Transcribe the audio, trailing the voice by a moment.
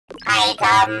I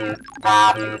come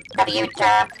from the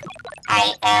future.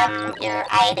 I am your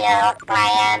ideal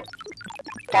client.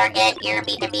 Target your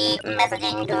B2B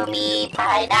messaging to me.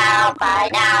 Buy now, buy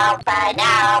now, buy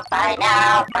now, buy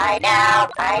now, buy now,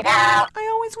 buy now. I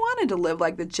always wanted to live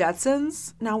like the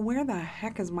Jetsons. Now where the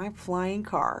heck is my flying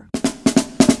car?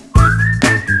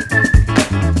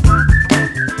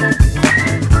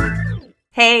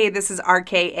 Hey, this is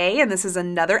RKA, and this is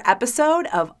another episode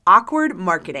of Awkward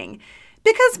Marketing.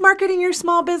 Because marketing your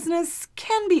small business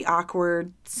can be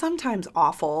awkward, sometimes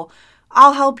awful.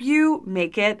 I'll help you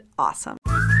make it awesome.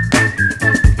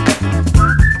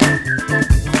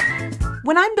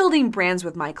 When I'm building brands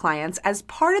with my clients, as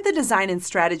part of the design and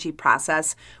strategy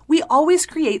process, we always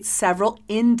create several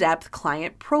in-depth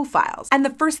client profiles. And the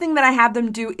first thing that I have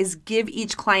them do is give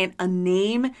each client a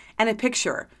name and a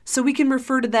picture, so we can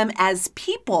refer to them as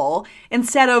people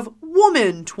instead of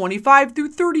woman, 25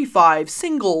 through 35,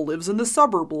 single, lives in the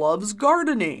suburb, loves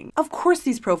gardening. Of course,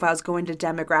 these profiles go into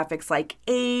demographics like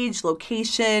age,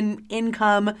 location,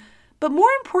 income, but more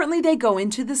importantly, they go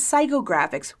into the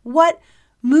psychographics. What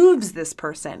moves this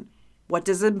person? What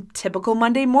does a typical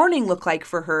Monday morning look like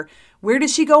for her? Where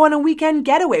does she go on a weekend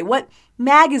getaway? What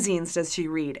magazines does she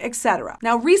read, etc.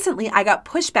 Now, recently I got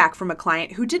pushback from a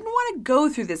client who didn't want to go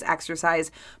through this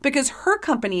exercise because her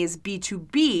company is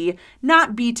B2B,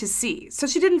 not B2C. So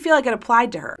she didn't feel like it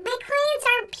applied to her. My clients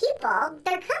aren't people,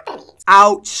 they're companies.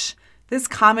 Ouch. This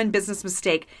common business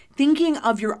mistake, thinking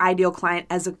of your ideal client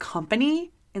as a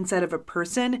company instead of a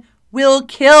person, will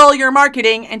kill your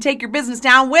marketing and take your business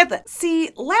down with it. See,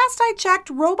 last I checked,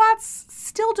 robots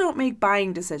still don't make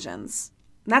buying decisions.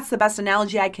 And that's the best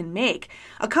analogy I can make.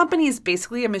 A company is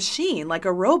basically a machine, like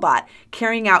a robot,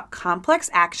 carrying out complex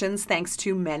actions thanks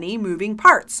to many moving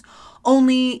parts.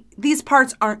 Only these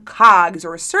parts aren't cogs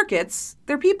or circuits,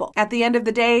 they're people. At the end of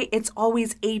the day, it's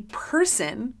always a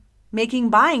person making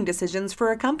buying decisions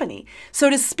for a company. So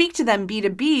to speak to them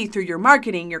B2B through your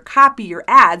marketing, your copy, your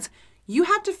ads, you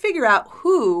have to figure out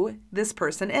who this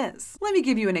person is. Let me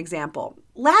give you an example.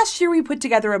 Last year, we put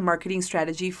together a marketing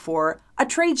strategy for a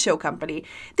trade show company.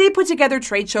 They put together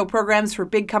trade show programs for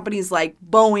big companies like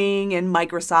Boeing and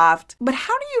Microsoft. But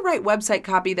how do you write website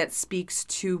copy that speaks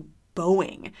to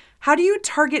Boeing? How do you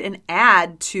target an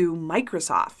ad to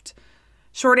Microsoft?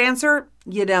 Short answer,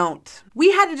 you don't.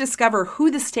 We had to discover who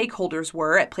the stakeholders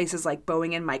were at places like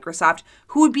Boeing and Microsoft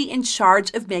who would be in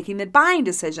charge of making the buying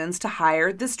decisions to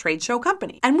hire this trade show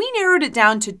company. And we narrowed it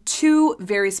down to two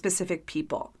very specific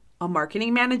people, a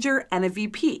marketing manager and a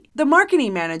VP. The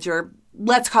marketing manager,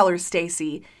 let's call her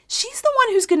Stacy, she's the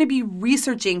one who's going to be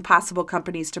researching possible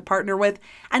companies to partner with,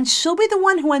 and she'll be the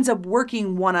one who ends up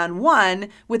working one-on-one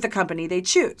with the company they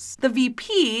choose. The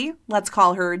VP, let's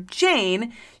call her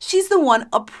Jane, she's the one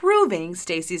approving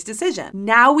Stacy's decision.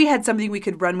 Now we had something we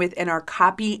could run with in our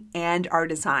copy and our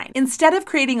design. Instead of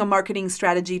creating a marketing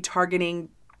strategy targeting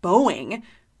Boeing,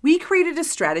 we created a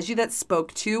strategy that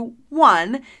spoke to,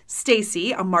 one,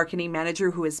 Stacy, a marketing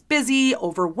manager who is busy,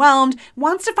 overwhelmed,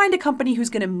 wants to find a company who's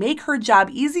going to make her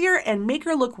job easier and make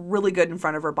her look really good in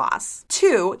front of her boss.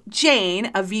 Two,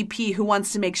 Jane, a VP who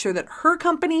wants to make sure that her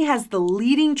company has the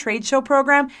leading trade show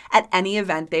program at any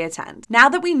event they attend. Now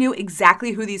that we knew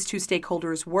exactly who these two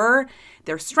stakeholders were,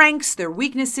 their strengths, their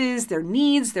weaknesses, their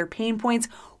needs, their pain points,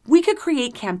 we could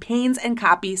create campaigns and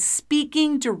copy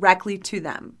speaking directly to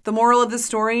them. The moral of the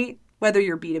story, whether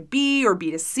you're B2B or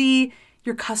B2C,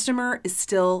 your customer is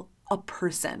still a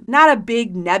person, not a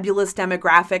big nebulous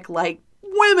demographic like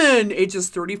women ages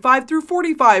 35 through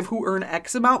 45 who earn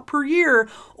X amount per year,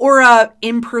 or a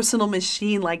impersonal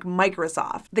machine like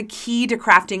Microsoft. The key to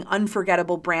crafting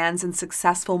unforgettable brands and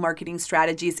successful marketing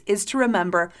strategies is to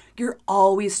remember you're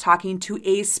always talking to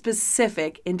a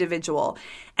specific individual.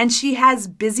 And she has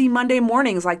busy Monday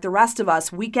mornings like the rest of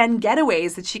us, weekend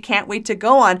getaways that she can't wait to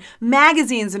go on,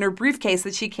 magazines in her briefcase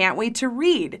that she can't wait to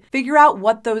read. Figure out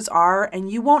what those are,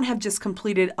 and you won't have just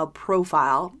completed a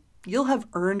profile. You'll have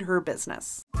earned her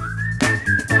business.